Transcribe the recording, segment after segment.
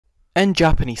In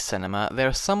Japanese cinema, there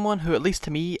is someone who, at least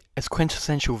to me, is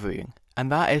quintessential viewing,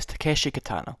 and that is Takeshi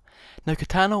Kitano. Now,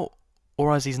 Kitano,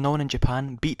 or as he's known in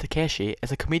Japan, Beat Takeshi,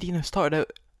 is a comedian who started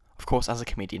out, of course, as a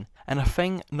comedian, in a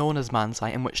thing known as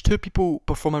manzai, in which two people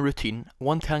perform a routine,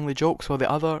 one telling the jokes while the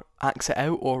other acts it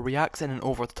out or reacts in an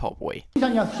over-the-top way. さ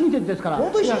んには不親切ですから。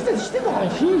本当に親切してんのか。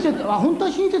親切は本当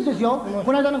は親切ですよ。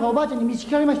この間なんかおばあちゃんに道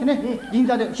聞かれましてね、銀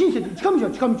座で親切近道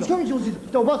よ近道。近道を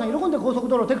でおばあさん喜んで高速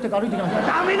道路をテクテク歩いてきました。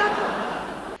ダメだ。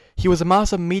He was a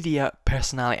massive media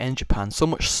personality in Japan, so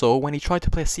much so when he tried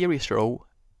to play a serious role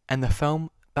in the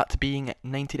film, that being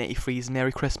 1983's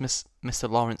Merry Christmas, Mr.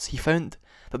 Lawrence, he found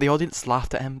that the audience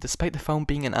laughed at him despite the film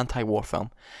being an anti-war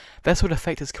film. This would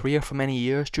affect his career for many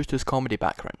years due to his comedy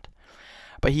background.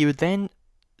 But he would then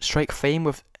strike fame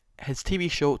with his TV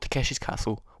show Takeshi's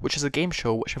Castle, which is a game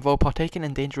show which involved partaking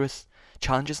in dangerous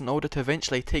challenges in order to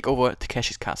eventually take over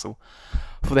Takeshi's Castle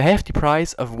for the hefty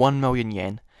prize of 1 million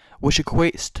yen, which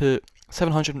equates to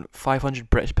 700 and 500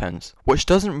 British pounds, which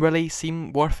doesn't really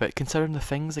seem worth it considering the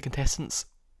things the contestants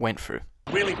went through.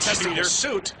 Really testing your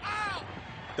suit.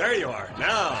 There you are,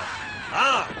 now.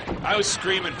 I was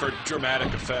screaming for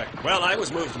dramatic effect. Well, I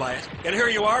was moved by it. And here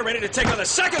you are, ready to take on the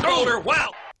second boulder.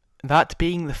 Wow! That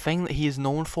being the thing that he is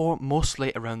known for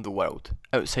mostly around the world,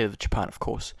 outside of Japan of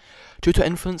course, due to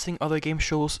influencing other game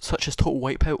shows such as Total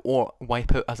Wipeout or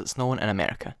Wipeout as it's known in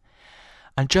America,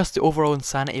 and just the overall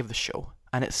insanity of the show,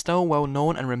 and it's still well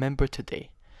known and remembered today.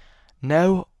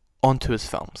 Now, on to his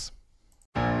films.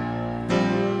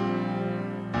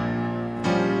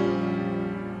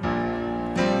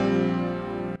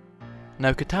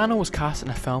 Now, Kitano was cast in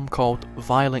a film called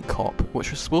Violent Cop,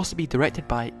 which was supposed to be directed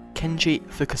by Kenji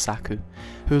Fukasaku,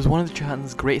 who was one of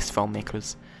Japan's greatest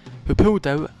filmmakers, who pulled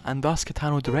out, and thus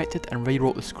Kitano directed and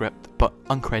rewrote the script, but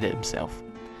uncredited himself.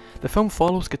 The film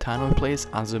follows Kitano, who plays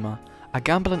Azuma, a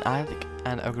gambling addict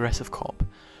and aggressive cop,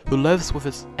 who lives with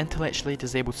his intellectually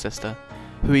disabled sister,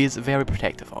 who he is very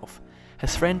protective of.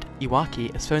 His friend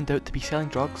Iwaki is found out to be selling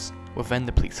drugs within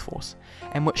the police force,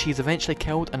 in which he is eventually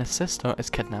killed and his sister is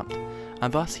kidnapped,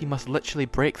 and thus he must literally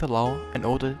break the law in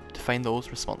order to find those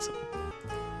responsible.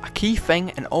 A key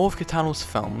thing in all of Kitano's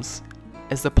films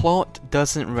is the plot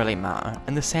doesn't really matter,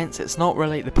 in the sense it's not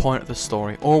really the point of the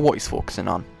story or what he's focusing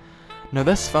on. Now,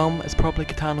 this film is probably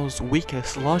Kitano's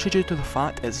weakest, largely due to the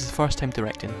fact it's his first time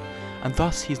directing, and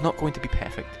thus he's not going to be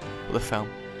perfect with the film,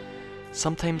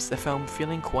 sometimes the film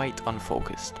feeling quite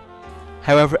unfocused.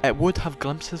 However, it would have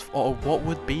glimpses of what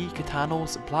would be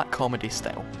Kitano's black comedy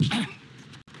style.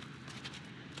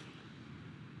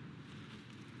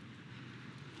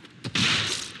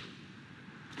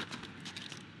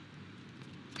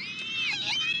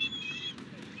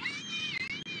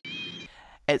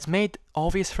 It's made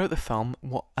obvious throughout the film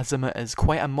what Azuma is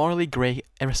quite a morally grey,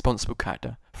 irresponsible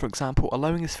character. For example,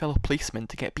 allowing his fellow policemen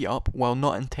to get beat up while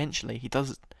not intentionally he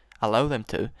does allow them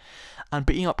to, and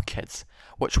beating up kids,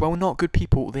 which while not good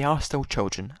people, they are still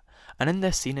children. And in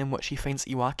this scene in which he finds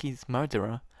Iwaki's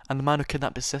murderer and the man who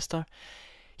kidnapped his sister,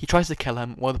 he tries to kill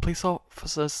him while the police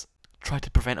officers try to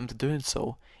prevent him from doing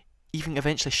so, even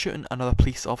eventually shooting another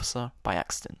police officer by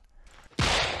accident.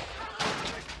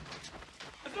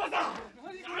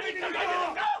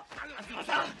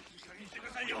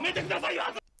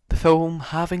 The film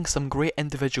having some great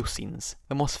individual scenes,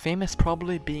 the most famous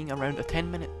probably being around a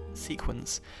 10-minute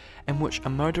sequence in which a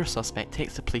murder suspect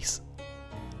takes the police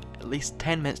at least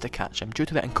 10 minutes to catch him due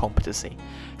to their incompetency,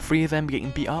 3 of them getting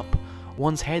beat up,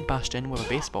 one's head bashed in with a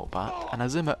baseball bat, and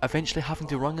Azuma eventually having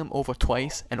to run him over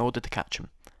twice in order to catch him.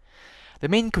 The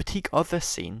main critique of this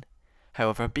scene,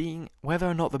 however, being whether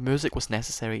or not the music was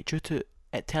necessary due to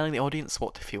it telling the audience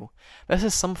what to feel. This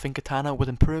is something Kitano would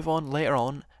improve on later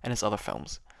on in his other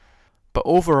films, but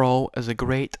overall is a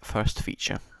great first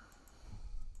feature.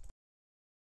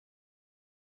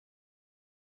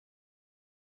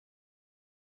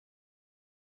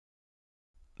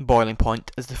 Boiling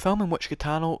Point is the film in which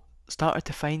Kitano started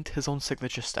to find his own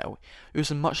signature style,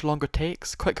 using much longer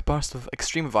takes, quick bursts of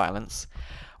extreme violence,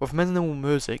 with minimal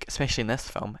music, especially in this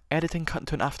film, editing cut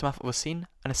into an aftermath of a scene,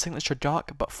 and a signature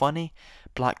dark but funny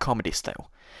black comedy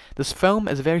style. This film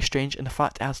is very strange in the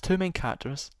fact it has 2 main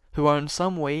characters, who are in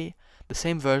some way the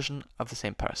same version of the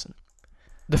same person.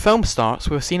 The film starts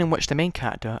with a scene in which the main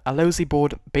character, a lousy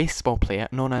bored baseball player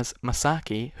known as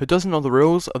Masaki, who doesn't know the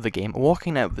rules of the game,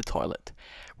 walking out of the toilet,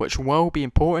 which will be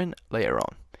important later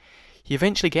on. He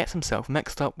eventually gets himself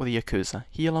mixed up with the Yakuza.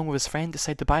 He along with his friend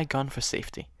decide to buy a gun for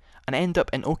safety, and end up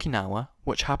in Okinawa,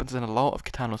 which happens in a lot of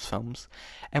Kitano's films,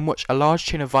 in which a large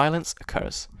chain of violence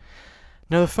occurs.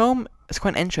 Now the film is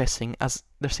quite interesting as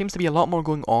there seems to be a lot more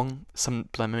going on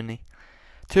subliminally.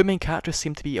 Two main characters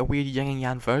seem to be a weird yin and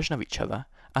yang version of each other,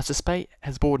 as despite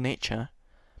his bored nature,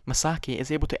 Masaki is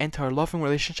able to enter a loving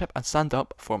relationship and stand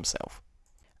up for himself.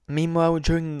 Meanwhile,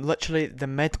 during literally the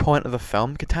midpoint of the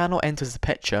film, Kitano enters the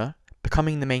picture,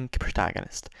 becoming the main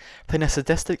protagonist, playing a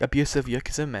sadistic, abusive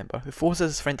Yakuza member who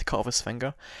forces his friend to cut off his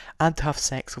finger and to have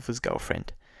sex with his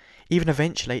girlfriend, even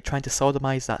eventually trying to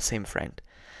sodomize that same friend.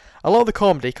 A lot of the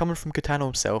comedy coming from Kitano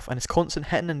himself and his constant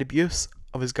hitting and abuse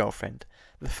of his girlfriend.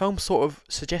 The film sort of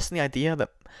suggesting the idea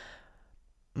that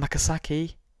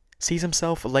Masaki sees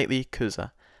himself like the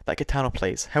Yakuza that Kitano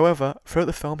plays. However, throughout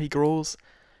the film he grows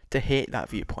to hate that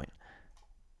viewpoint.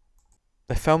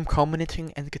 The film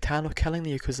culminating in Kitano killing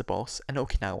the Yakuza boss in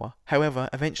Okinawa, however,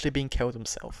 eventually being killed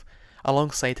himself,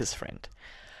 alongside his friend,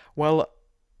 while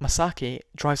Masaki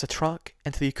drives a truck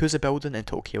into the Yakuza building in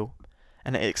Tokyo,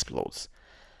 and it explodes,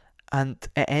 and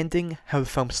it ending how the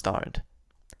film started,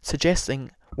 suggesting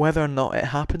whether or not it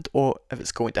happened or if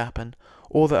it's going to happen,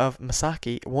 or that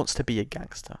Masaki wants to be a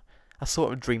gangster, a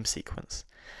sort of dream sequence.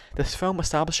 This film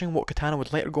establishing what Kitano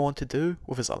would later go on to do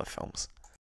with his other films.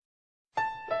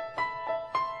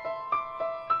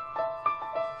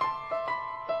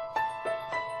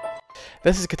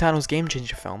 This is Kitano's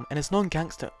game-changer film, and his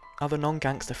other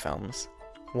non-gangster films,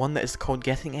 one that is called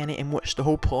Getting Any, in which the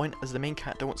whole point is the main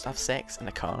character wants to have sex in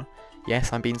a car.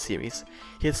 Yes, I'm being serious.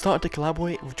 He had started to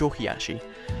collaborate with Joe Hisaishi,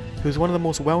 who is one of the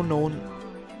most well-known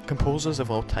composers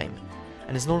of all time,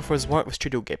 and is known for his work with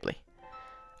Studio Ghibli,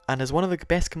 and is one of the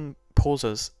best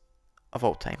composers of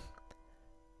all time.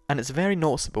 And it's very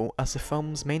noticeable as the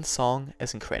film's main song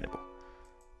is incredible.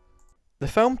 The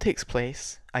film takes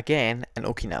place, again, in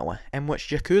Okinawa, in which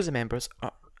Yakuza members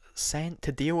are sent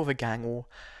to deal with a gang war.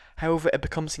 However, it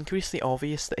becomes increasingly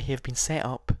obvious that they have been set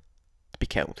up to be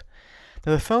killed.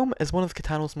 Now, the film is one of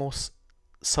Kitano's most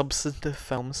substantive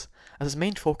films, as its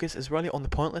main focus is really on the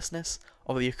pointlessness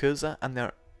of the Yakuza and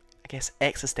their,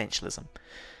 existentialism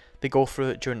they go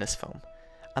through during this film,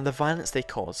 and the violence they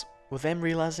cause, with them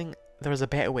realising there is a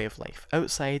better way of life,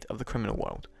 outside of the criminal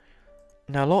world.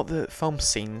 Now, a lot of the film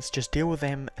scenes just deal with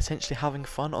them essentially having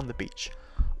fun on the beach,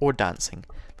 or dancing,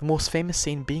 the most famous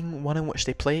scene being one in which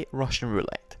they play Russian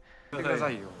roulette.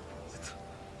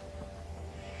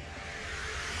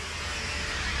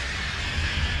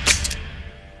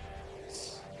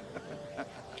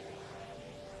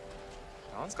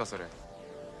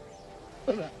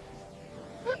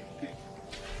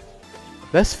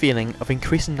 This feeling of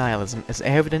increasing nihilism is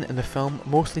evident in the film,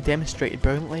 mostly demonstrated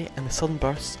brilliantly in the sudden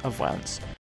bursts of violence.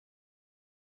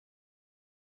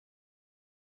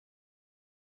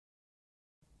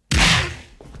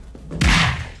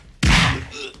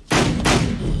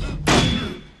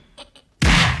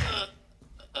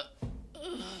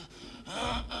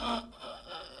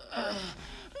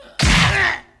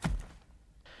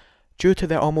 Due to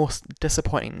their almost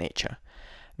disappointing nature.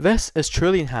 This is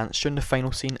truly enhanced during the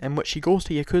final scene in which he goes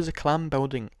to Yakuza clan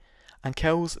building and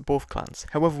kills both clans.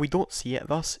 However, we don't see it,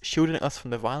 thus shielding us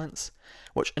from the violence,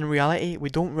 which in reality we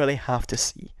don't really have to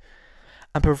see,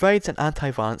 and provides an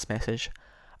anti-violence message,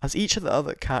 as each of the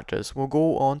other characters will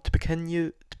go on to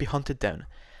continue to be hunted down.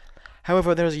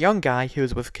 However, there is a young guy who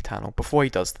is with Kitano before he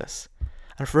does this,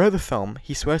 and throughout the film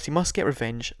he swears he must get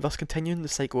revenge, thus continuing the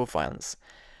cycle of violence.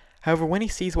 However, when he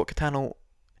sees what Kitano,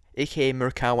 aka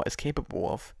Murakawa, is capable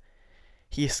of,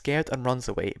 he is scared and runs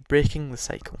away, breaking the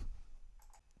cycle.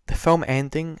 The film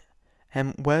ending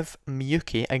with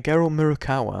Miyuki, a girl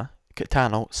Murakawa,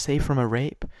 Kitano, saved from a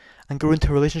rape and grew into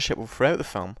a relationship with throughout the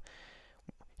film.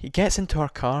 He gets into her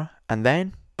car and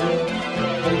then...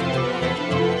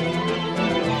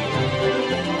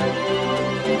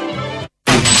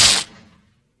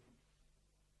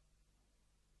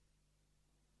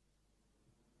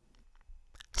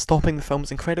 stopping the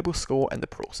film's incredible score in the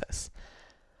process.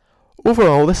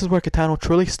 Overall, this is where Kitano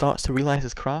truly starts to realise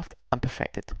his craft and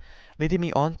perfect it, leading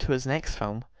me on to his next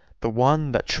film, the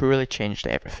one that truly changed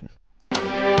everything.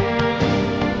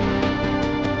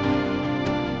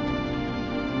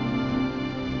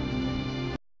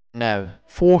 Now,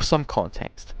 for some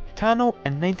context, Kitano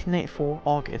in 1994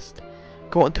 August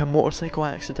got into a motorcycle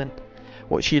accident,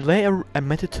 which he later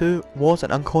admitted to was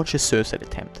an unconscious suicide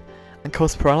attempt, and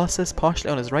caused paralysis partially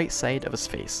on his right side of his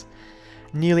face,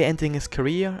 nearly ending his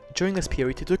career. During this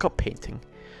period he took up painting,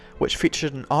 which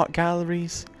featured in art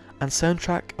galleries and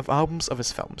soundtrack of albums of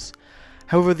his films.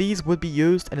 However, these would be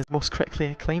used in his most critically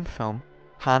acclaimed film,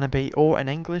 Hana-bi, or in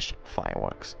English,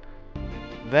 Fireworks.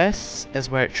 This is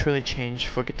where it truly changed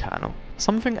for Kitano.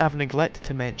 Something I've neglected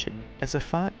to mention is the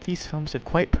fact these films did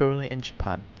quite poorly in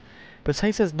Japan.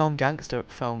 Besides his non-gangster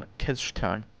film Kid's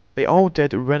Return, they all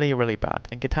did really bad,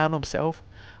 and Kitano himself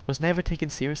was never taken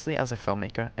seriously as a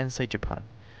filmmaker inside Japan,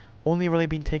 only really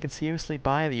being taken seriously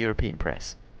by the European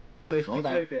press. そう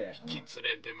だよ。きつ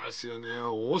れてますよね。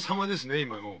王様ですね、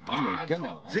今もう。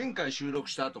前回収録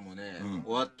した後もね、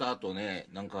終わった後ね、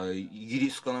なんかイギ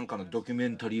リスかなんかのドキュメ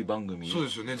ンタリー番組。そうで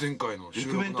すよね、前回の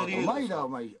収録の。ドキュメンタリー。お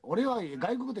前ら、俺は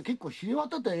外国で結構知り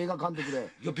渡った映画監督で。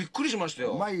いや、びっくりしました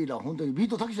よ。お前ら本当にビー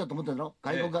トたけしだと思ってんの？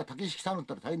外国がたけしさんだっ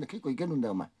たら大変だ、結構いけるんだ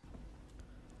よ、お前。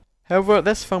However,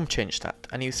 this film changed that,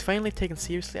 and he was finally taken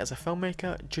seriously as a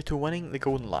filmmaker due to winning the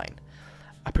Golden Lion,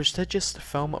 a prestigious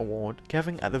film award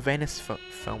given at the Venice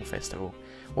Film Festival,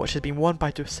 which has been won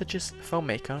by prestigious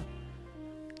filmmaker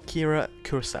Akira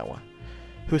Kurosawa,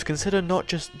 who is considered not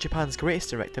just Japan's greatest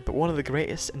director but one of the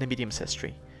greatest in the medium's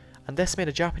history, and this made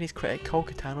a Japanese critic call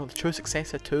Kitano the true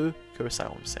successor to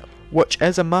Kurosawa himself, which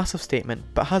is a massive statement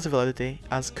but has validity,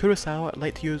 as Kurosawa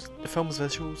liked to use the film's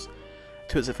visuals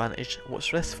to its advantage,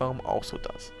 which this film also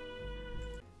does.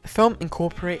 The film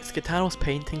incorporates Kitano's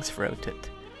paintings throughout it.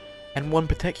 In one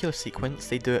particular sequence,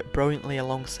 they do it brilliantly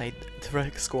alongside the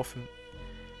terrific score from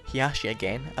Hayashi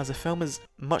again, as the film is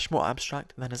much more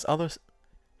abstract than his others,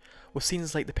 with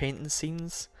scenes like the painting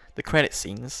scenes, the credit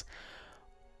scenes,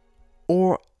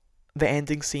 or the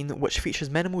ending scene, which features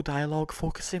minimal dialogue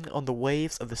focusing on the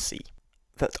waves of the sea.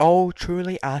 That all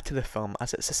truly add to the film,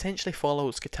 as it essentially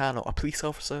follows Kitano, a police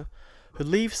officer, who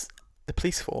leaves the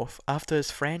police force after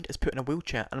his friend is put in a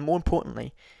wheelchair, and more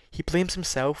importantly, he blames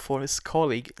himself for his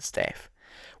colleague's death,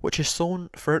 which is shown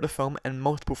throughout the film in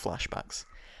multiple flashbacks,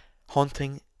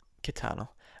 haunting Kitano.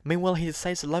 Meanwhile, he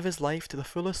decides to live his life to the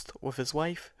fullest with his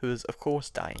wife, who is of course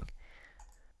dying.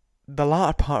 The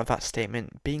latter part of that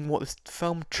statement being what this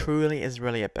film truly is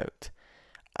really about,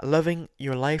 living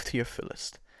your life to your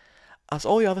fullest. As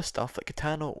all the other stuff that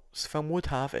Kitano's film would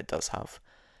have, it does have.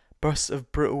 Bursts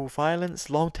of brutal violence,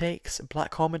 long takes, black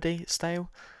comedy style.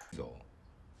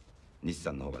 日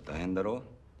産の方が大変だろ。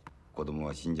子供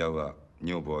は死んじゃうわ。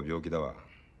女房は病気だわ。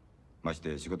まし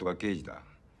て仕事が刑事だ。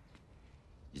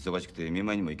忙しくて見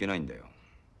舞いにも行けないんだよ。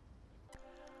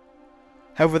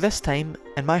However, this time,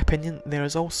 in my opinion, there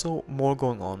is also more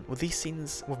going on, with these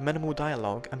scenes with minimal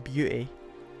dialogue and beauty,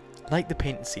 like the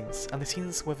painting scenes and the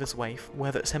scenes with his wife,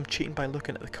 whether it's him cheating by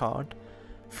looking at the card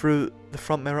through the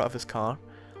front mirror of his car,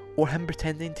 or him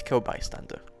pretending to kill a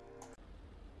bystander.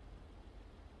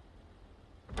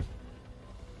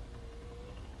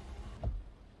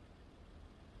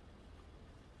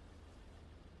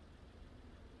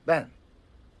 Ben.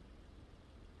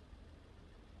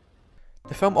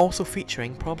 The film also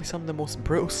featuring probably some of the most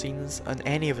brutal scenes in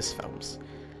any of his films.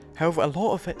 However, a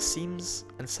lot of it seems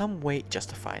in some way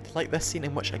justified, like this scene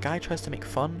in which a guy tries to make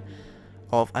fun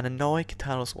of and annoy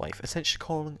Kitano's wife, essentially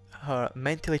calling her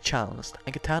mentally challenged,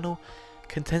 and Kitano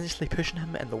continuously pushing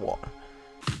him in the water.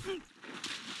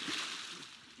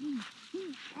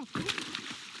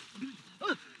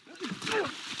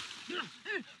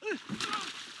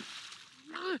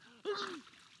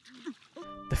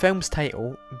 The film's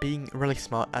title being really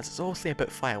smart, as it's obviously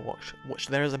about fireworks, which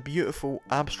there is a beautiful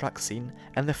abstract scene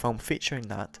in the film featuring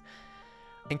that,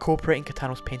 incorporating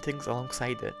Kitano's paintings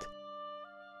alongside it,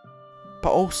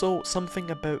 but also something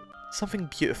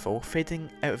beautiful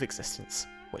fading out of existence,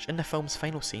 which in the film's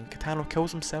final scene, Kitano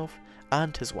kills himself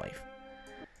and his wife.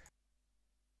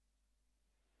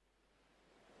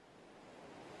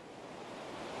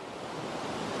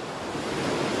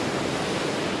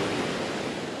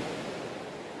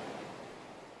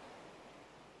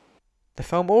 The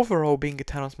film overall being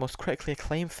Kitano's most critically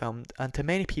acclaimed film, and to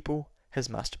many people, his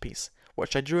masterpiece,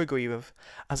 which I do agree with,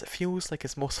 as it feels like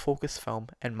his most focused film,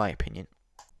 in my opinion.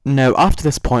 Now, after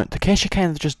this point, Takeshi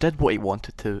kind of just did what he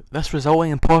wanted to, thus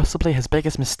resulting in possibly his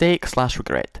biggest mistake /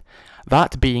 regret.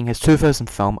 That being his 2000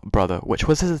 film, Brother, which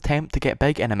was his attempt to get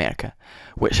big in America,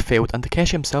 which failed, and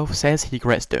Takeshi himself says he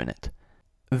regrets doing it.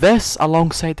 This,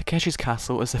 alongside Takeshi's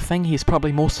Castle, is the thing he is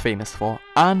probably most famous for,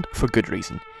 and for good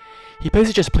reason. He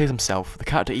basically just plays himself, the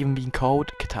character even being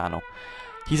called Kitano.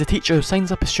 He's a teacher who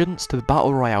signs up his students to the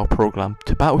Battle Royale program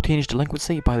to battle teenage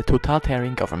delinquency by the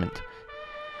totalitarian government.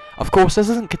 Of course, this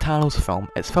isn't Kitano's film,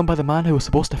 it's filmed by the man who was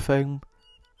supposed to film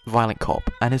Violent Cop,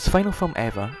 and his final film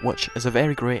ever, which is a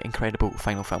very great, incredible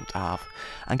final film to have,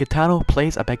 and Kitano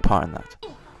plays a big part in that.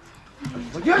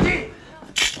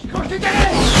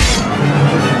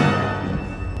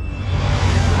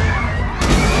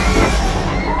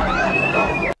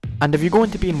 And if you're going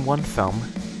to be in one film,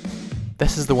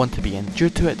 this is the one to be in,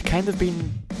 due to it kind of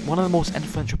being one of the most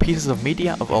influential pieces of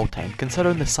media of all time,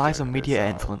 considering the size of media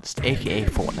it influenced, aka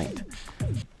Fortnite.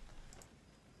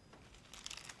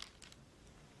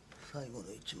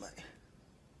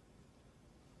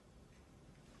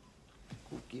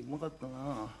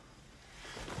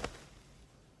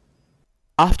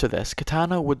 After this,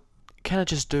 Kitano would kinda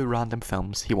just do random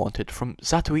films he wanted, from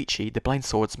Zatoichi, the Blind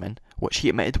Swordsman, which he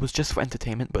admitted was just for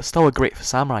entertainment but still a great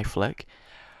samurai flick,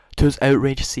 to his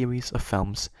outrageous series of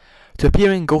films, to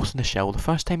appearing in Ghost in the Shell, the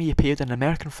first time he appeared in an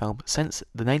American film since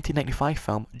the 1995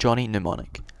 film Johnny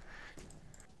Mnemonic.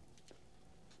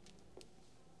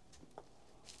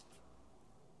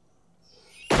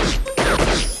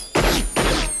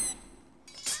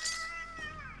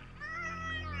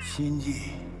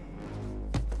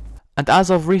 And as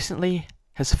of recently,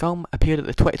 his film appeared at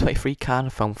the 2023 Cannes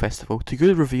Film Festival to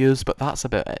good reviews, but that's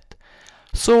about it.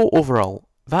 So overall,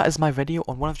 that is my video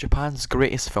on one of Japan's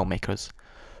greatest filmmakers,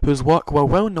 whose work, while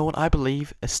well known, I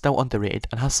believe is still underrated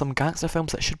and has some gangster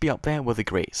films that should be up there with the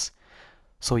greats.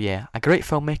 So yeah, a great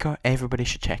filmmaker everybody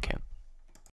should check out.